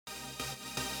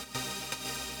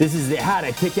This is the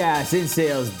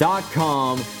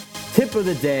howtokickassinsales.com tip of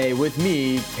the day with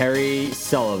me, Kerry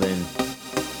Sullivan.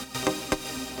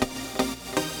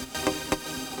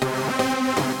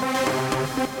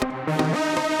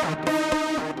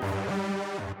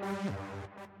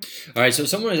 All right, so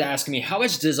someone was asking me, how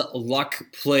much does luck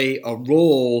play a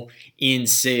role in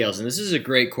sales? And this is a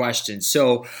great question.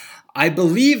 So I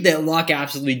believe that luck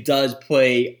absolutely does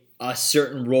play a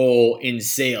certain role in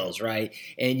sales, right?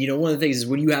 And one of the things is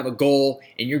when you have a goal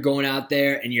and you're going out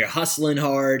there and you're hustling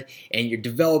hard and you're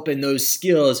developing those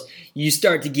skills, you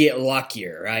start to get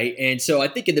luckier, right? And so I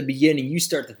think in the beginning, you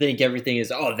start to think everything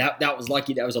is, oh, that was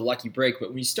lucky, that was a lucky break. But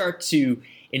when you start to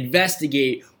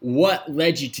investigate what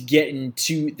led you to get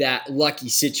into that lucky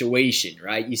situation,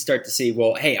 right? You start to say,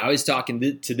 well, hey, I was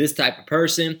talking to this type of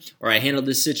person, or I handled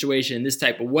this situation in this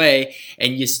type of way,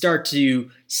 and you start to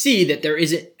see that there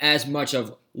isn't as much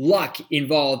of luck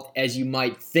involved as you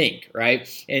might think,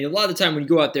 right? And a lot of the time when you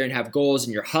go out there and have goals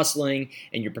and you're hustling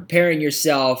and you're preparing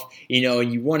yourself,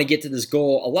 and you want to get to this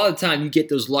goal, a lot of the time you get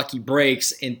those lucky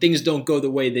breaks and things don't go the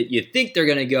way that you think they're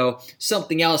going to go.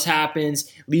 Something else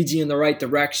happens, leads you in the right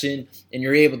direction, and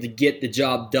you're able to get the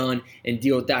job done and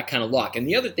deal with that kind of luck. And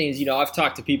the other thing is, I've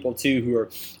talked to people too who are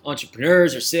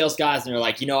entrepreneurs or sales guys, and they're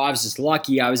like, I was just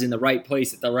lucky, I was in the right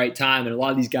place at the right time. And a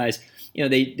lot of these guys,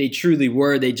 they truly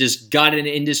were. They just got in an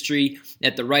industry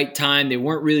at the right time. They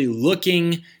weren't really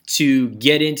looking to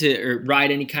get into or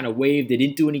ride any kind of wave. They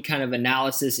didn't do any kind of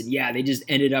analysis. And they just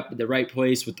ended up at the right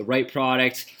place with the right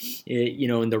product,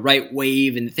 in the right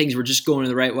wave, and things were just going in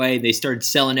the right way. They started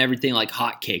selling everything like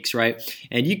hotcakes, right?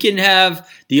 And you can have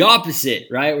the opposite,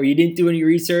 right? Where you didn't do any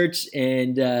research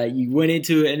and you went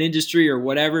into an industry or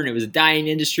whatever, and it was a dying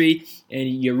industry,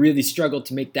 and you really struggled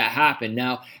to make that happen.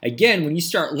 Now, again, when you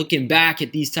start looking back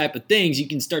at these type of things, you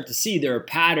can start to see there are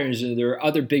patterns and there are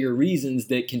other bigger reasons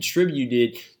that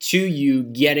contributed to you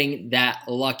getting that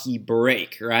lucky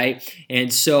break, right?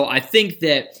 And so I think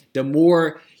that the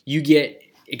more you get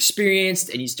experienced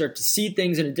and you start to see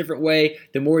things in a different way,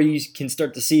 the more you can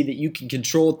start to see that you can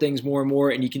control things more and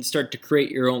more, and you can start to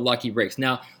create your own lucky breaks.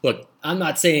 Now, look, I'm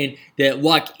not saying that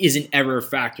luck isn't ever a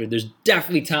factor. There's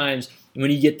definitely times when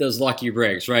you get those lucky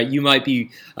breaks, right? You might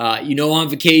be, on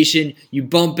vacation, you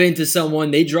bump into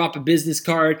someone, they drop a business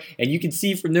card, and you can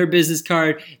see from their business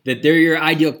card that they're your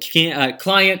ideal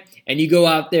client, and you go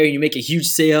out there and you make a huge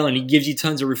sale and he gives you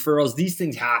tons of referrals. These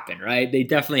things happen, right? They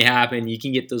definitely happen. You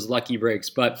can get those lucky breaks.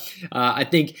 But I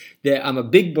think that I'm a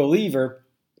big believer.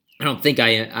 I don't think I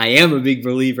am a big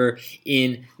believer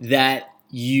in that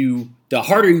the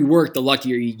harder you work, the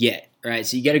luckier you get. Right,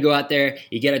 so you got to go out there,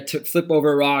 you got to flip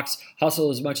over rocks, hustle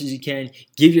as much as you can,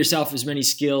 give yourself as many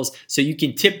skills so you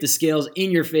can tip the scales in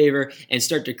your favor and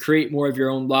start to create more of your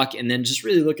own luck, and then just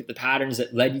really look at the patterns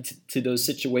that led you to those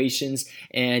situations,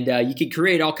 and you can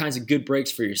create all kinds of good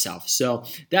breaks for yourself. So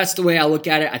that's the way I look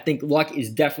at it. I think luck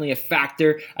is definitely a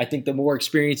factor. I think the more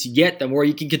experience you get, the more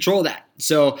you can control that.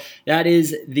 So that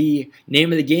is the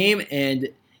name of the game, and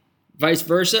vice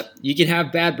versa, you can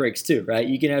have bad breaks too, right?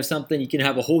 You can have you can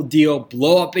have a whole deal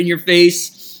blow up in your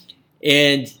face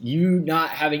and you not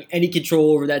having any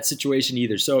control over that situation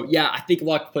either. So I think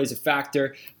luck plays a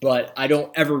factor, but I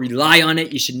don't ever rely on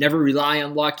it. You should never rely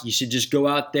on luck. You should just go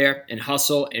out there and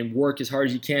hustle and work as hard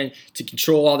as you can to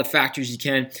control all the factors you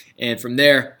can. And from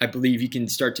there, I believe you can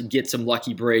start to get some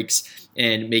lucky breaks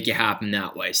and make it happen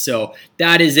that way. So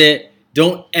that is it.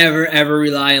 Don't ever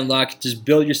rely on luck. Just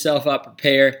build yourself up,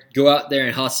 prepare, go out there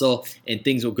and hustle, and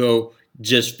things will go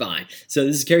just fine. So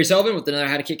this is Kerry Sullivan with another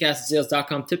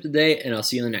howtokickassinsales.com tip today, and I'll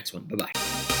see you in the next one. Bye-bye.